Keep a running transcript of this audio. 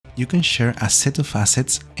you can share a set of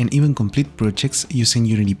assets and even complete projects using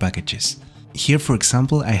Unity packages. Here, for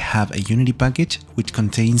example, I have a Unity package which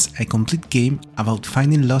contains a complete game about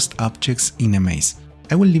finding lost objects in a maze.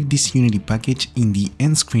 I will leave this Unity package in the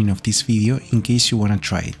end screen of this video in case you want to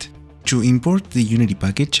try it. To import the Unity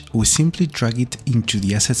package, we simply drag it into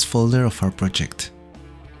the assets folder of our project.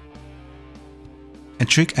 A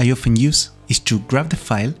trick I often use is to grab the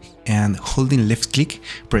file and holding left click,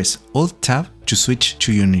 press Alt-Tab to switch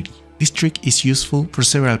to Unity. This trick is useful for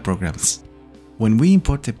several programs. When we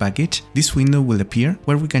import the package, this window will appear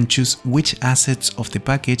where we can choose which assets of the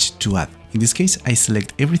package to add. In this case, I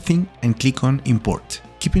select everything and click on Import.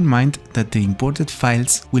 Keep in mind that the imported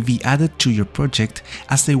files will be added to your project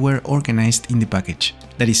as they were organized in the package.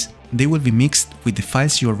 That is, they will be mixed with the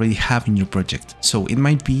files you already have in your project, so it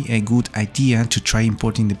might be a good idea to try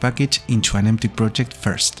importing the package into an empty project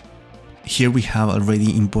first. Here we have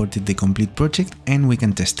already imported the complete project and we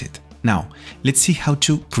can test it. Now, let's see how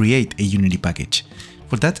to create a Unity package.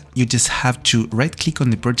 For that, you just have to right-click on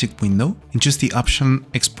the project window and choose the option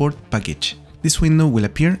Export Package. This window will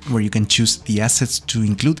appear where you can choose the assets to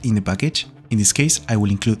include in the package. In this case, I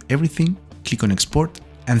will include everything, click on Export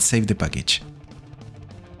and save the package.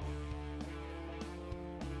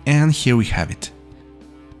 And here we have it.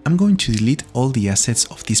 I'm going to delete all the assets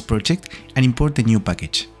of this project and import the new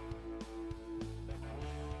package.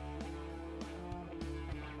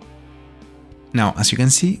 Now, as you can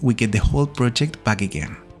see, we get the whole project back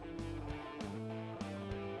again.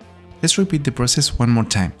 Let's repeat the process one more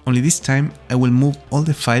time, only this time I will move all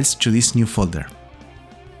the files to this new folder.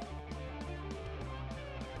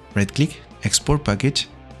 Right-click, Export Package,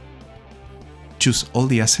 choose all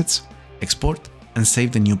the assets, export and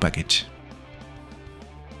save the new package.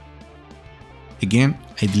 Again,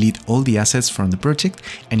 I delete all the assets from the project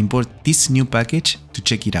and import this new package to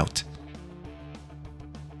check it out.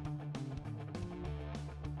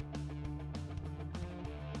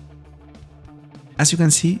 As you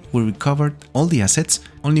can see, we recovered all the assets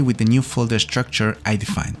only with the new folder structure I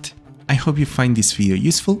defined. I hope you find this video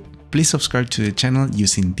useful. Please subscribe to the channel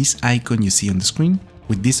using this icon you see on the screen.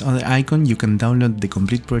 With this other icon, you can download the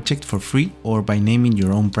complete project for free or by naming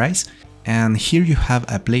your own price. And here you have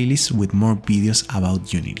a playlist with more videos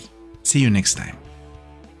about Unity. See you next time.